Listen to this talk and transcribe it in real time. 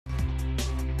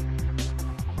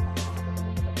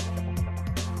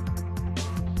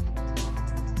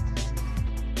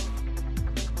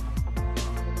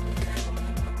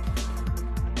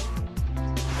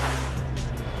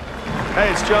Hey,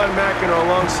 it's John McEnroe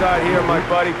alongside here, my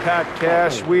buddy Pat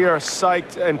Cash. We are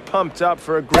psyched and pumped up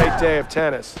for a great day of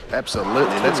tennis.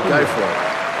 Absolutely. Let's go for it.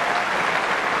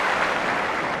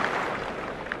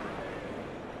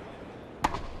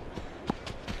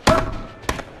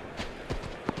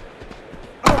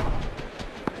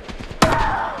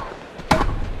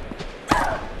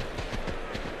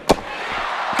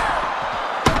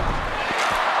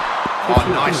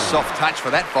 Oh, nice soft touch for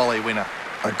that volley winner.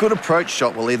 A good approach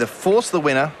shot will either force the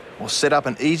winner or set up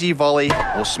an easy volley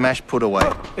or smash put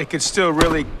away. It could still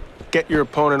really get your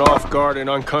opponent off guard and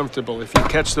uncomfortable if you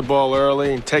catch the ball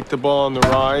early and take the ball on the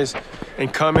rise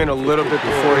and come in a little bit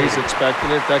before he's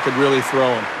expecting it. That could really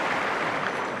throw him.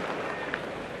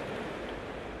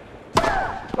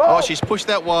 Oh, she's pushed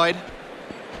that wide.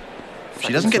 If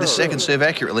she doesn't get the second serve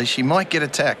accurately, she might get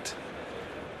attacked.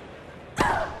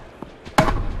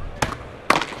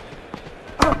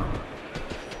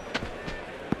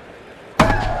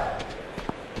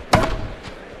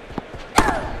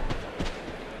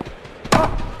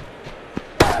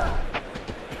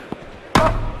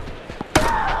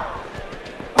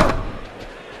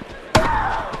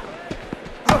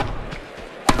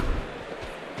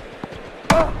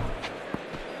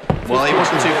 Well, he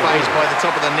wasn't too fazed by the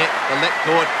top of the net, the net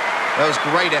court. That was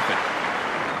great effort.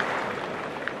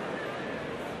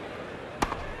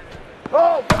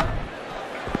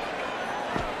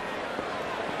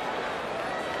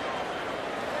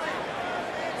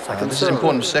 This is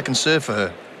important second serve for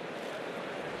her.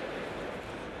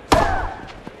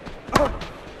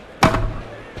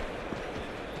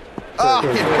 Oh,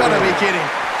 you've got to be kidding.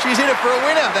 She's hit it for a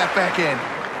winner, that backhand.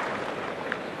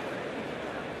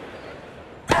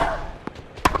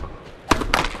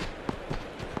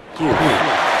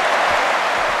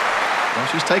 Well,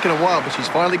 she's taken a while, but she's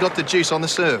finally got the juice on the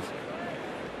serve.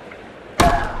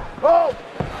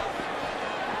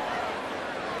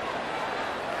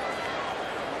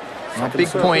 A big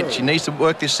point. She needs to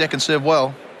work this second serve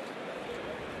well.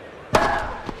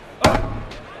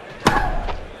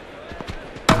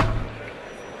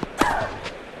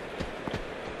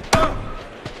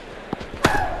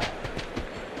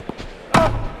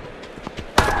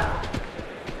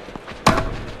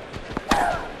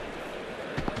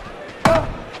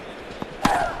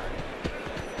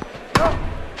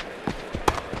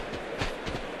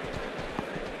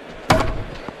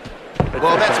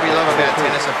 Well, that's what we love about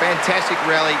tennis. A fantastic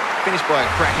rally, finished by a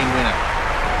cracking winner.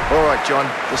 All right, John,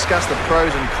 discuss the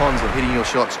pros and cons of hitting your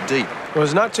shots deep. Well,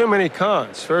 there's not too many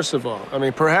cons, first of all. I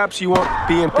mean, perhaps you won't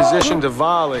be in position to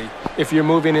volley if you're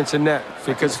moving into net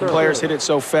because the players hit it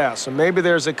so fast. So maybe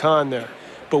there's a con there.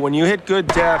 But when you hit good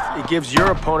depth, it gives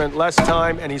your opponent less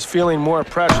time and he's feeling more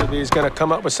pressure that he's going to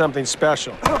come up with something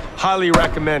special. Highly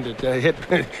recommended to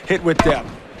hit with depth.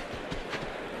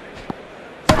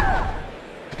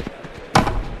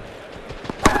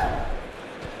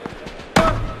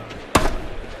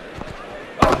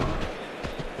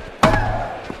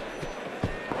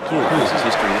 This is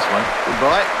history, this one.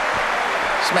 Goodbye.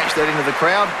 Smash that into the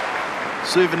crowd.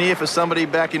 Souvenir for somebody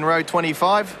back in row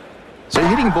 25. So you're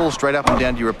hitting balls straight up and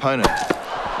down to your opponent.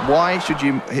 Why should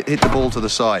you hit the ball to the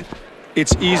side?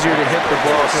 It's easier to hit the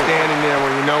ball standing there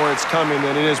when you know when it's coming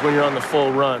than it is when you're on the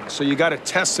full run. So you got to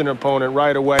test an opponent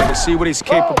right away to see what he's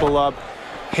capable of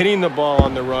hitting the ball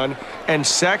on the run, and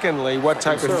secondly, what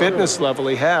type of fitness level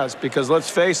he has. Because let's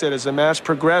face it, as the match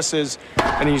progresses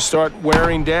and you start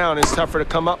wearing down, it's tougher to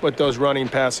come up with those running,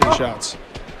 passing shots.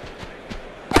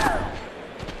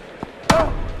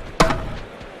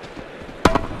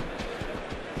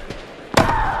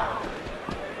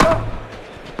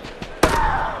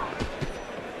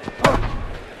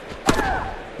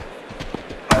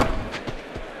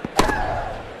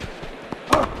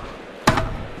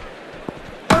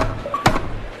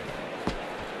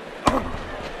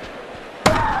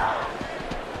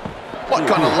 What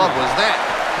kind of lob was that?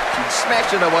 She'd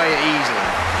smashed it away easily.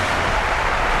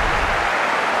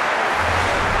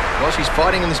 Well, she's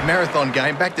fighting in this marathon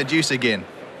game. Back to juice again.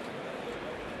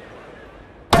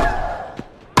 Just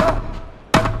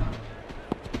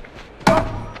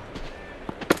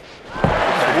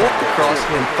walked across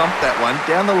and thumped that one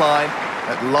down the line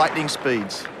at lightning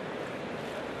speeds.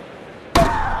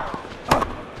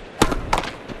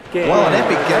 Well, an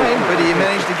epic game, but he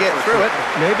managed to get through it.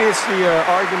 Maybe it's the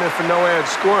argument for no ad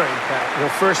scoring, Pat. You know,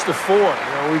 first to four. You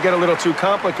know, we get a little too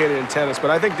complicated in tennis, but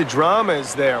I think the drama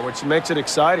is there, which makes it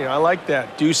exciting. I like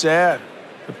that. Deuce ad.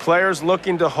 The players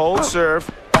looking to hold serve,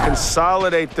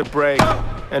 consolidate the break,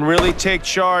 and really take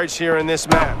charge here in this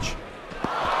match.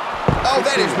 Oh,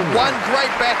 that is one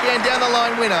great backhand down the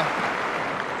line winner.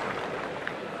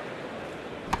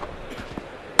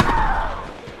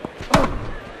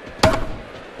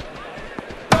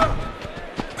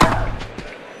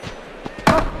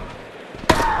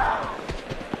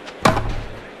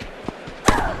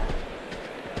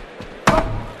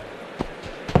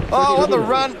 on the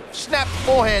run, snapped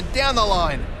forehand down the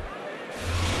line.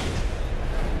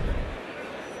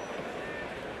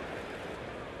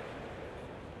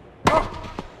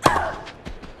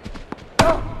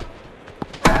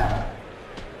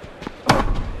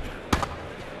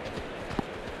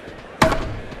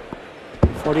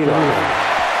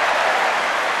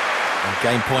 And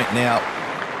game point now.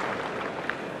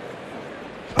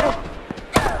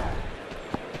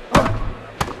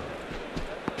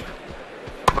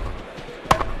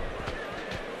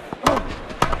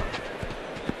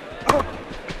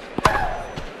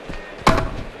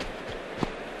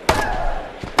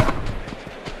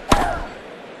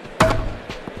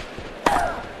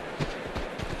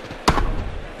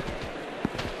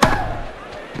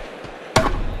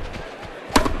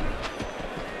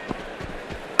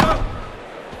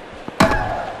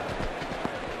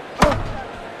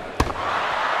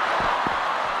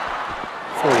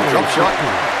 Drop shot,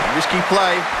 risky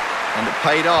play, and it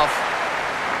paid off.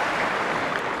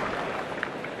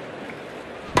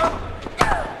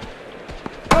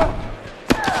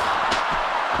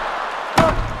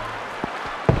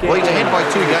 Well, he's ahead by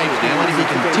 2 games now, and if he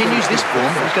continues this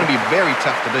form, it's going to be very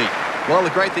tough to beat. Well, the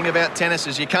great thing about tennis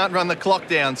is you can't run the clock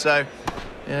down, so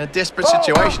a desperate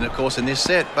situation, of course, in this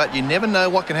set, but you never know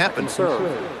what can happen.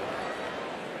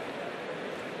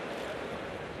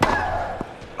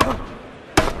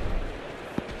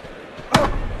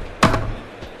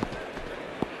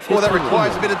 Well, that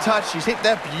requires a bit of touch. He's hit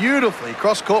that beautifully.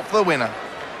 Cross court for the winner.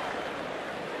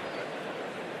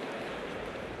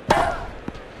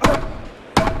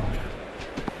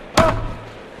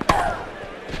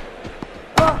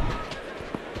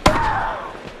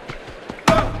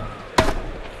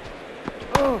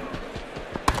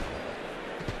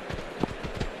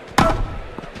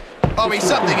 Oh, he's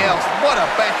something else. What a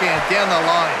backhand down the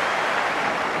line.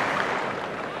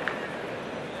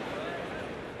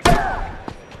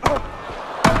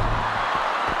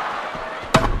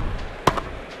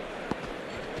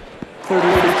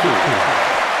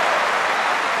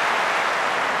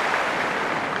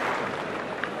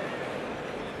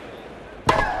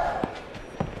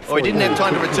 Oh, he didn't have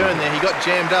time to return there. He got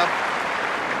jammed up.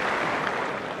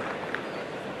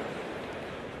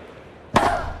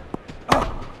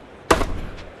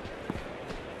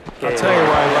 I'll tell you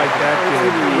why I like that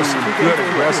game. It was some good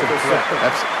aggressive play.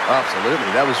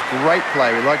 Absolutely. That was great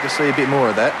play. We'd like to see a bit more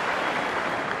of that.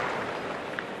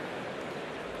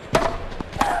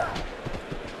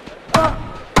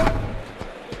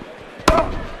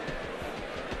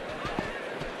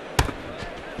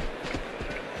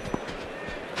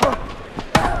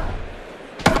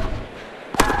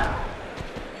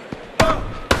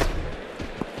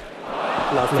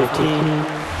 Last 15.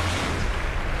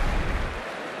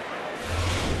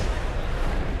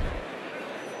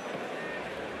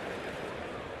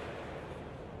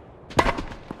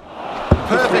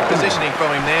 Perfect positioning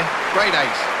from him there. Great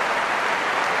ace.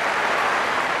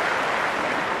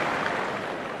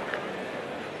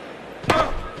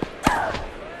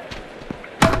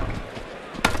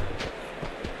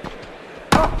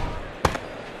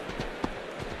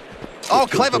 Oh,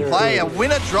 clever play. A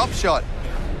winner drop shot.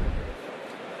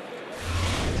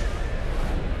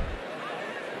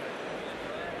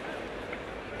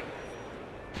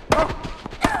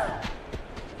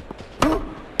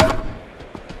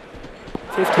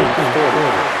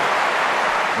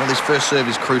 Well, this first serve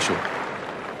is crucial.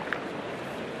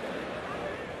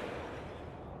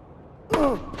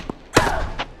 Oh,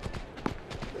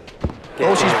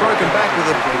 she's broken back with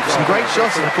some great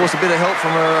shots and, of course, a bit of help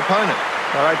from her opponent.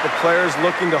 All right, the players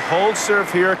looking to hold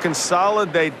serve here,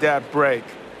 consolidate that break,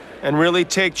 and really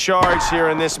take charge here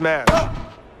in this match.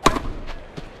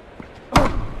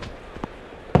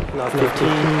 Last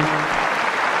 15.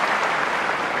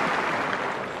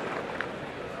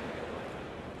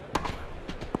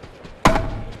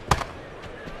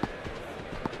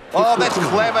 Oh, that's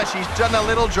clever. She's done a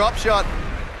little drop shot.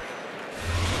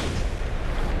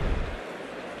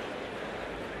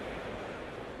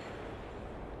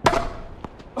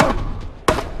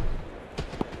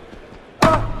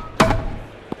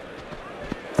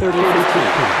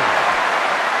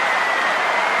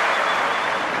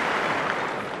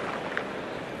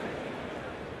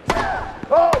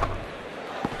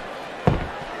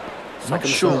 Not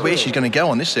sure where she's going to go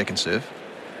on this second serve.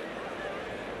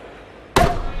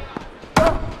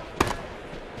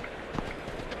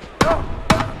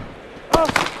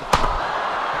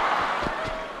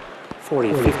 And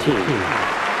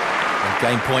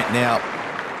game point now.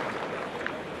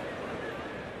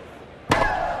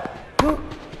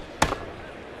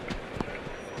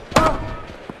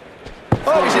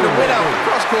 Oh, he's in a winner.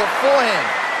 Cross-court forehand.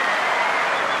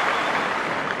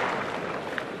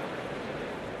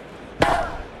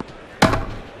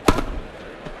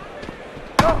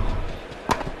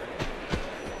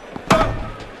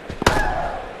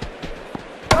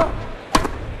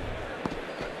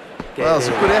 Well, it's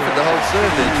a good effort to hold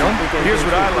serve there, John. Here's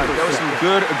what I like. That was some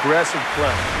good, aggressive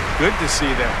play. Good to see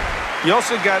that. You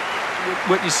also got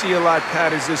what you see a lot,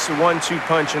 Pat, is this 1-2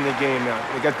 punch in the game now.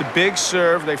 They got the big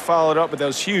serve. They followed up with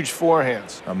those huge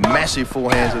forehands. A massive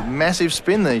forehand with massive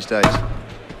spin these days.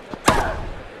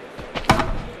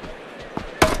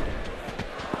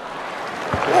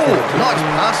 Oh, nice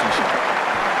passing shot.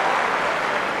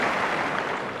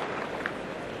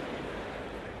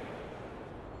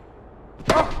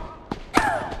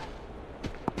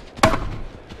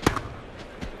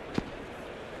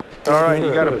 All right,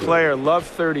 you got a player love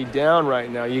 30 down right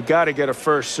now. You got to get a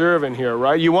first serve in here,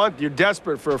 right? You're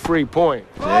desperate for a free point.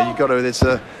 Yeah, you got to. It's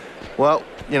well,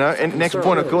 you know, and next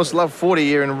point, of course, love 40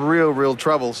 here in real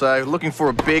trouble. So looking for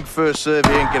a big first serve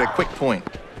here and get a quick point.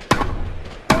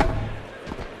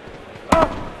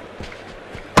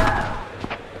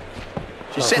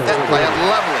 She set that play up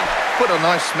lovely. Put a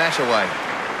nice smash away.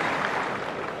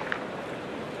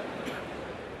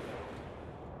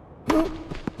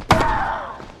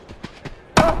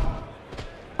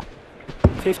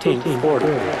 15-40.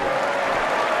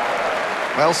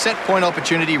 Well, set point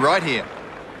opportunity right here.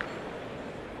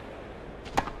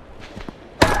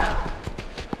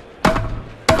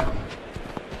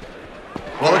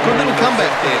 Well, a good little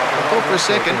comeback there. I thought for a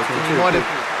second he might have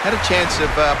had a chance of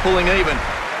pulling even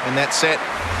in that set,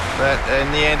 but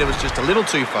in the end it was just a little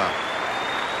too far.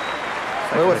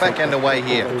 So we're back underway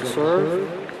here.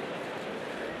 Serve.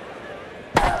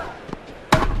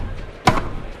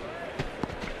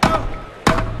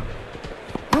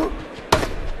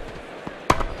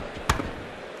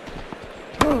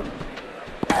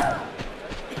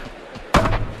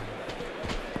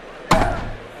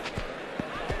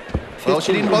 Well,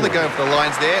 she didn't bother going for the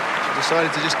lines there. She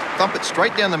decided to just thump it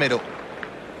straight down the middle.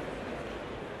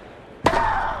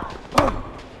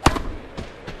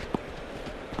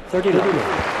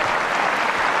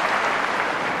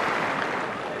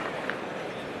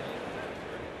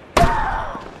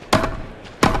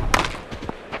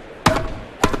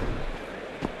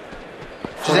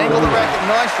 She's angled the racket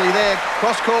nicely there.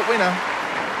 Cross-court winner.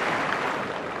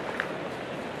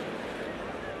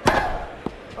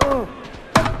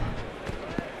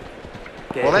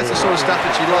 Well, that's the sort of stuff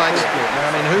that she likes.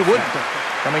 I mean, who wouldn't?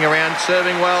 Coming around,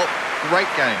 serving well, great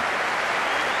game.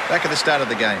 Back at the start of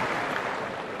the game.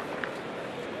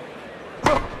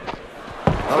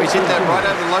 Oh, he's hit that right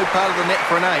over the low part of the net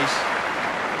for an ace.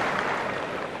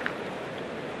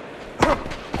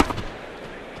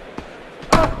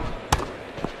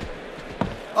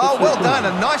 Oh, well done.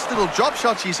 A nice little drop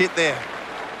shot she's hit there.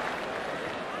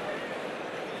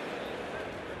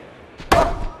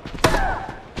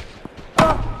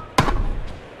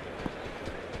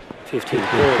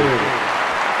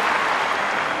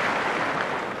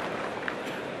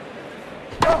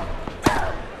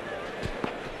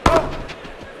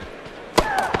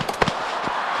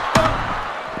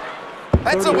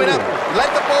 That's a winner.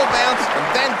 Let the ball bounce and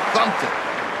then thumped it.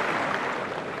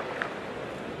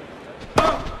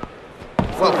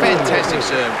 Well, fantastic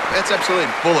serve. That's absolute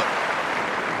bullet.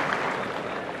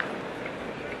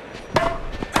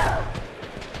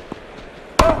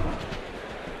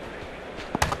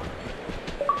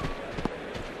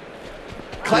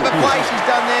 Clever play she's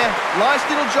done there. Nice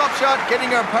little drop shot, getting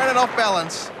her opponent off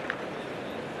balance.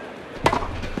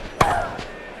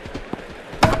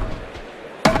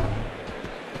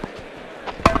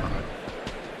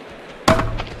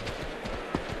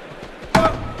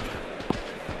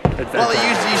 Well, he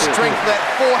used his strength for that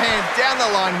forehand down the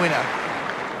line winner.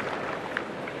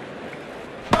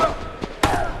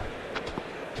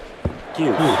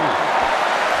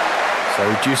 So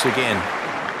deuce again.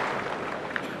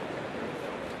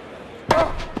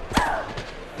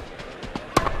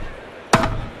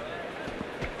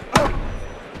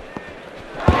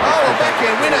 Oh, a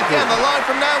backhand winner down the line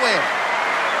from nowhere.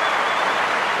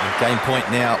 And game point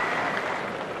now.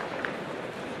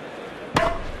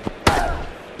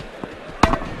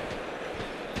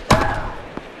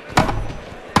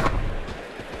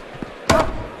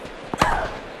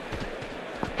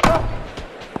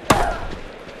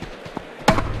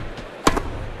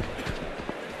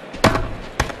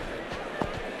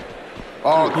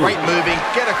 Oh, great moving,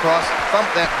 get across, thump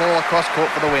that ball across court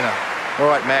for the winner. All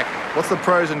right, Mac, what's the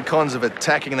pros and cons of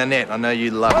attacking the net? I know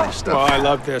you love this stuff. Well, I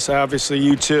love this. Obviously,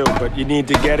 you too. But you need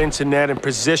to get into net and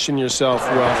position yourself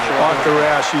well. Arthur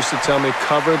Ashe used to tell me,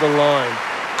 cover the line,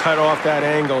 cut off that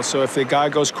angle. So if the guy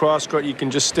goes cross-court, you can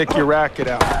just stick your racket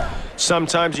out.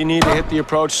 Sometimes you need to hit the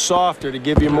approach softer to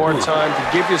give you more time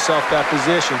to give yourself that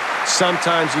position.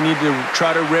 Sometimes you need to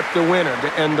try to rip the winner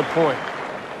to end the point.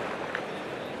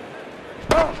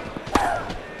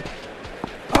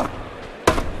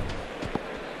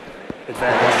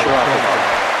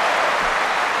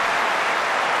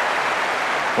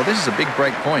 Well, this is a big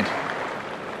break point.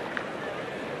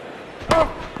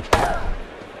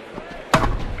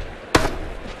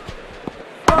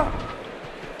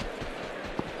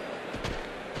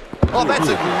 Oh, that's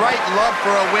a great lob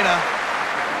for a winner.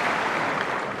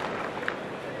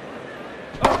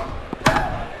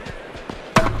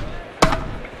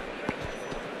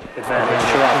 Advantage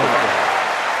Sharapova.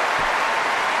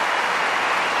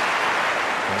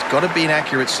 It's got to be an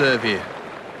accurate serve here.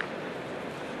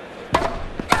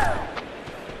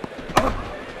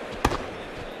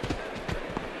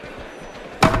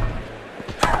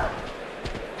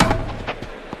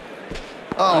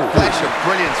 Oh, flash of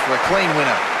brilliance for a clean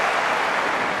winner.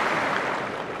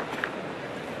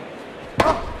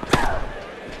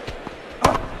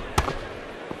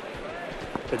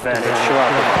 Advantage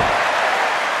Sharapova.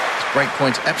 This break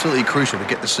point's absolutely crucial to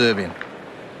get the serve in.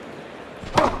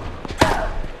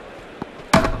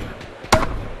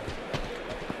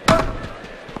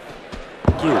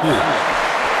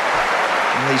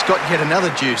 And he's got yet another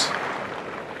juice.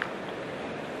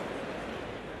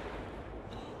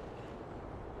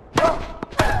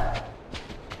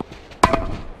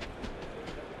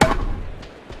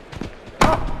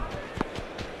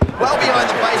 Well behind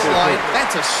the baseline.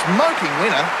 That's a smoking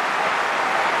winner.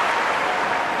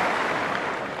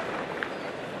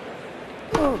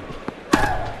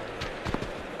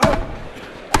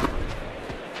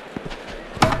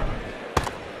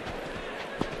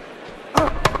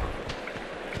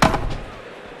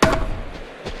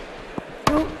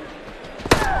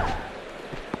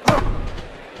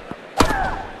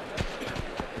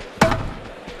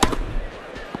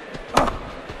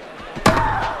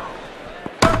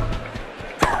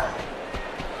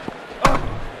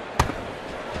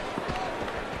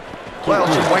 Well,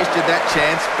 she wasted that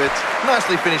chance, but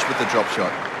nicely finished with the drop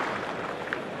shot.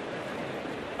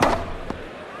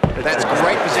 That's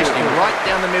great positioning right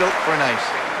down the middle for an ace.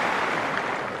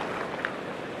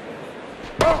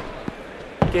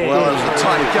 Well, it was a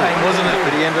tight game, wasn't it?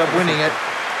 But he ended up winning it.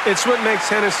 It's what makes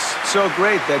tennis so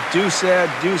great, that do-sad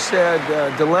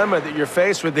dilemma that you're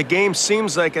faced with. The game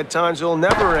seems like at times it will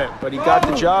never end, but he got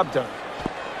the job done.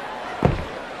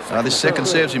 This second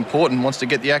serve's important, wants to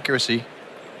get the accuracy.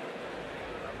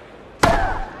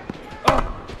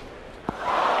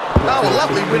 Oh, a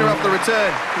lovely winner off the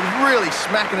return. He's really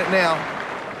smacking it now.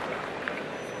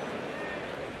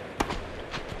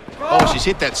 Oh, she's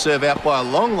hit that serve out by a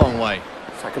long, long way.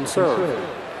 Second serve.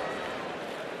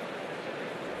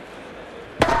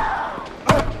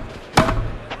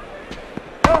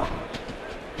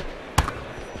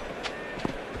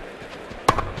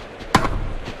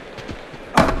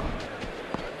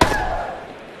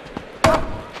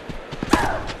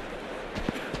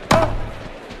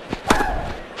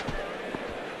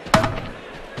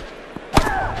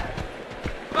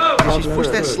 She's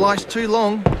pushed that slice too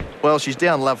long. Well, she's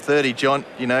down love 30, John.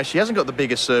 You know, she hasn't got the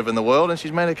biggest serve in the world, and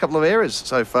she's made a couple of errors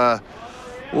so far.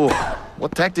 Ooh,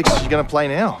 what tactics is she going to play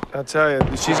now? I'll tell you,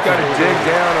 she's got to dig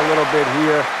down a little bit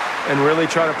here and really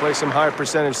try to play some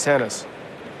high-percentage tennis.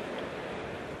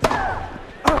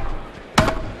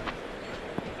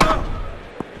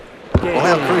 Well,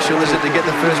 how crucial is it to get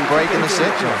the first break in the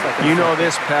set, John? You know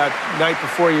this, Pat. Night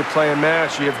before you play a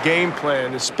match, you have game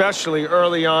plan, especially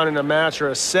early on in a match or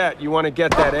a set. You want to get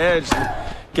that edge and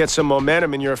get some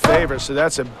momentum in your favor, so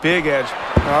that's a big edge.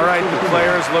 All right, the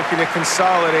player is looking to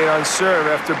consolidate on serve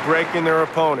after breaking their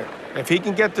opponent. If he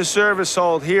can get the service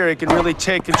hold here, he can really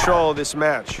take control of this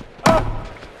match.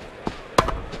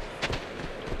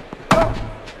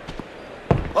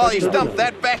 Oh, he's dumped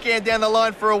that backhand down the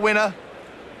line for a winner.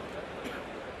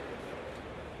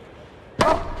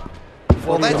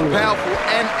 Well, that's powerful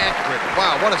and accurate.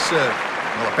 Wow, what a serve.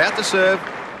 Well, about to serve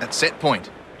at set point.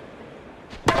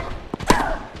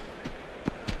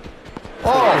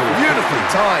 Oh, beautifully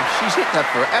timed. She's hit that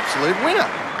for an absolute winner.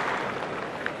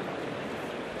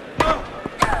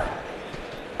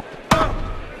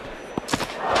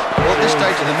 Well, at this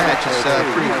stage of the match, it's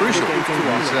pretty crucial.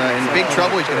 He's in big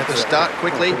trouble. He's going to have to start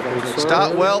quickly,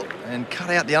 start well, and cut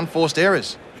out the unforced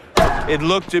errors. It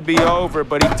looked to be over,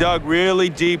 but he dug really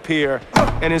deep here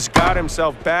and has got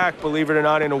himself back, believe it or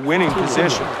not, in a winning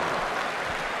position.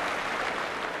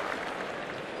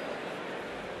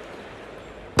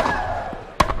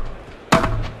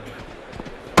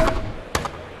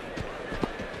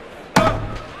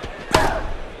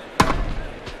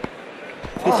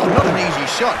 Oh, not an easy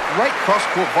shot. Great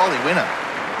cross-court volley winner.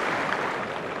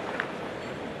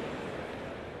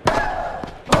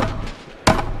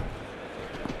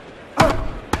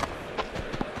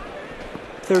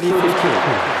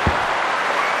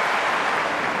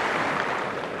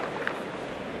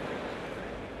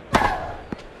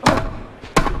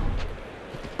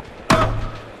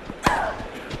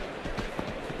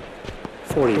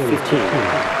 40-15.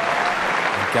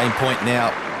 Game point now.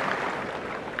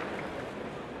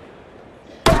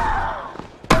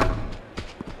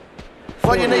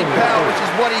 Well, you need power, which is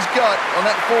what he's got on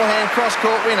that forehand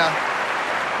cross-court winner.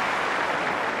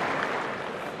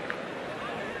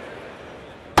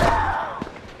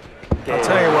 I'll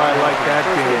tell you why I like that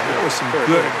game. That was some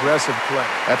good, aggressive play.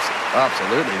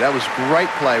 Absolutely. That was great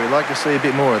play. We'd like to see a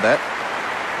bit more of that.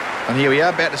 And here we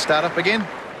are, about to start up again.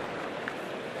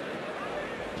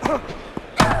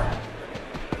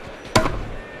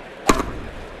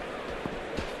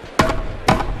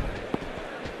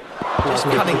 Just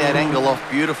cutting that angle off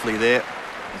beautifully there.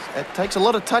 It takes a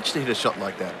lot of touch to hit a shot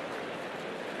like that.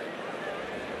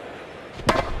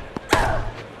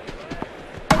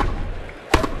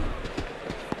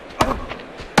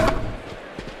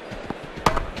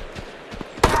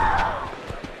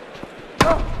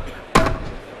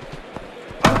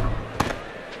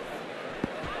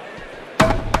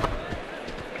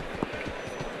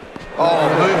 Oh,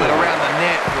 movement around the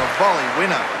net for a volley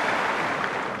winner.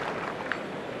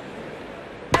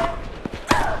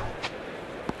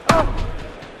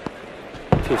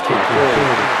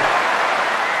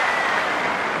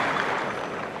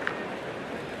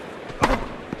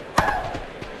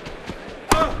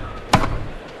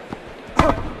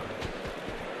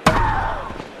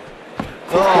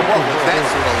 Oh, what was that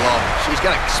sort of lob? She's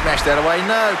going to smash that away,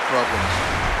 no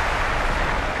problems.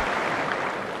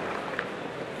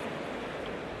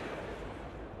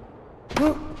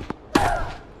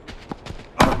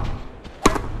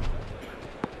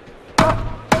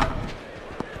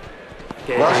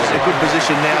 Well, she's in a good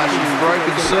position now. She's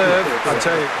broken serve. I'll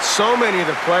tell you, so many of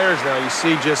the players now, you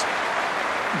see, just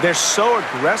they're so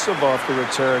aggressive off the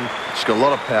return. She's got a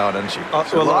lot of power, doesn't she?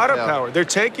 A lot of power. They're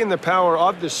taking the power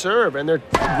of the serve, and they're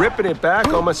ripping it back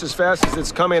almost as fast as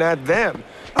it's coming at them.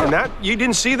 And that you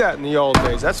didn't see that in the old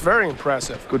days. That's very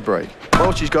impressive. Good break.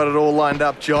 Well, she's got it all lined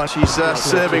up, John. She's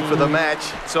serving for the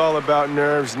match. It's all about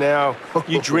nerves now.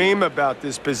 You dream about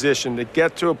this position to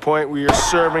get to a point where you're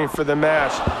serving for the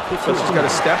match. So she's got to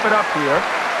step it up here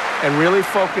and really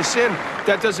focus in.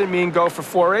 That doesn't mean go for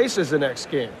 4 aces the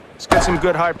next game. Let's get some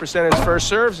good high percentage first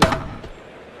serves in.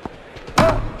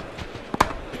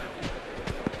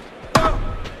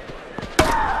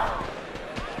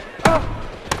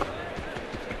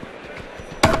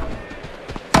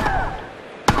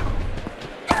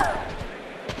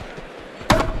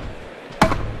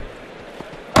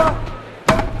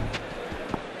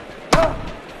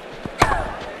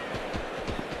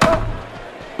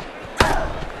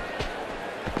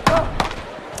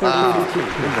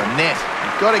 In the net.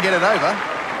 You've got to get it over.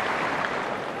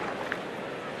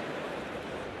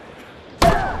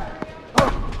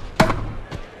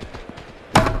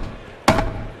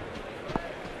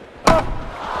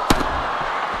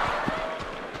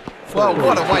 Well,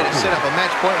 what a way to set up a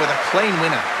match point with a clean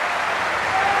winner.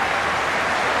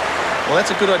 Well,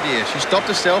 that's a good idea. She stopped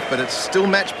herself, but it's still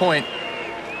match point.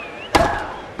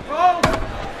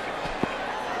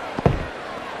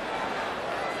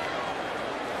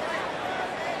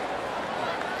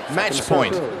 Match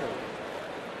point. Well,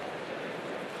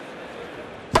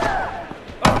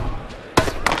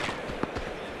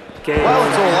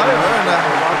 it's all over, and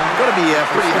you've got to be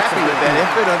pretty happy with that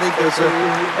effort. I think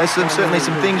there's certainly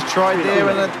some things tried there,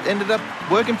 and it ended up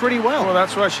working pretty well. Well,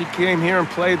 that's why she came here and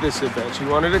played this event. She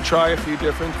wanted to try a few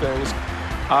different things.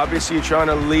 Obviously, you're trying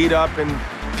to lead up and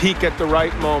peak at the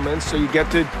right moments, so you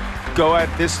get to go at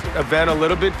this event a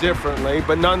little bit differently,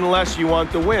 but nonetheless, you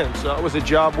want the win. So it was a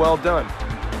job well done.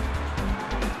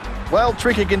 Well,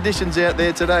 tricky conditions out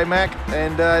there today, Mac,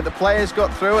 and the players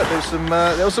got through it.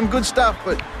 There was some good stuff,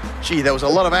 but gee, there was a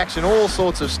lot of action, all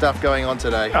sorts of stuff going on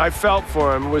today. I felt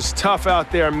for them. It was tough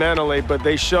out there mentally, but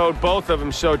both of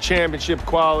them showed championship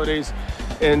qualities.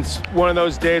 And it's one of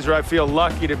those days where I feel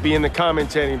lucky to be in the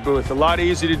commentating booth. A lot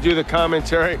easier to do the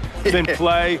commentary than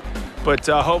play, but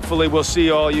hopefully we'll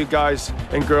see all you guys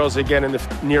and girls again in the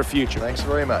near future. Thanks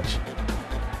very much.